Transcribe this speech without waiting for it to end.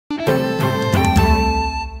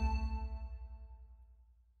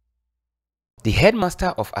The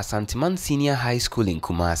headmaster of Asanteman Senior High School in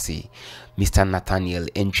Kumasi, Mr. Nathaniel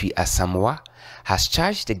Antwi Asamoah, has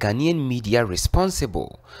charged the Ghanaian media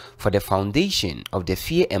responsible for the foundation of the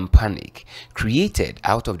fear and panic created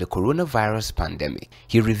out of the coronavirus pandemic.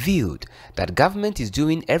 He revealed that government is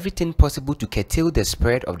doing everything possible to curtail the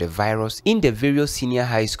spread of the virus in the various senior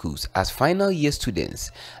high schools as final year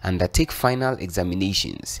students undertake final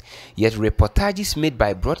examinations. Yet reportages made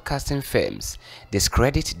by broadcasting firms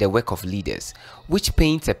discredit the work of leaders, which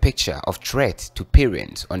paints a picture of threat to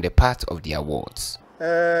parents on the part of the awards.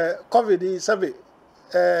 COVID-19,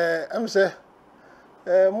 I'm saying,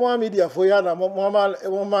 more media for you na more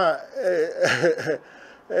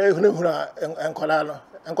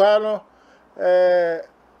enkwalano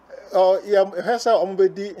hesa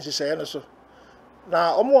ombedi nhihye no so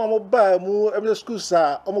na omo ba mu every school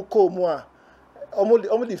sa omo ko mu a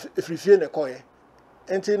omo di frifie ne koye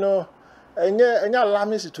enti no enya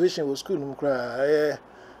alarming situation with school no kra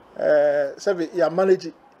sabe ya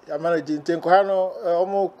manage enti enkwalano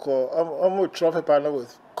omo trophy panel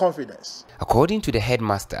with confidence. According to the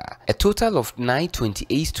headmaster, a total of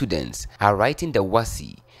 928 students are writing the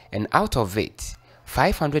WASI, and out of it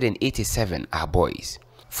 587 are boys.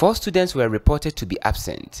 4 students were reported to be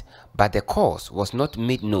absent, but the cause was not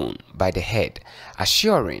made known by the head,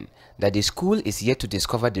 assuring that the school is yet to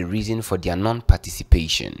discover the reason for their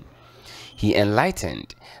non-participation. He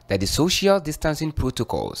enlightened that the social distancing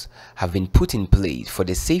protocols have been put in place for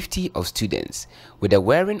the safety of students, with the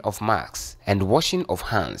wearing of masks and washing of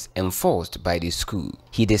hands enforced by the school.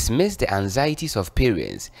 He dismissed the anxieties of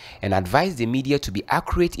parents and advised the media to be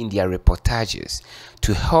accurate in their reportages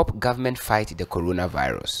to help government fight the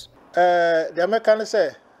coronavirus. The American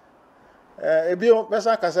say, "Ebio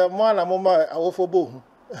besa kasa mo na mo ma awofobo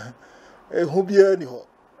hu bia ni ho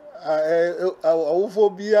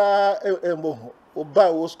awofobia embo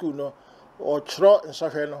oba wo school no o tro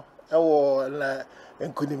nsahwe no ewo na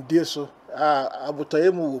enkunimdie so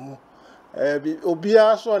abotaye mu wo mu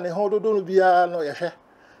obia so ne ho dodo no bia no yehwe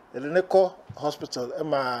ne ko hospital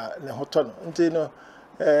ma ne hoto no nti no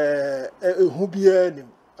ehu bia nim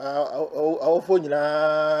awofo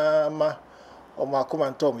nyina ma o ma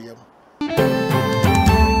komantom yam.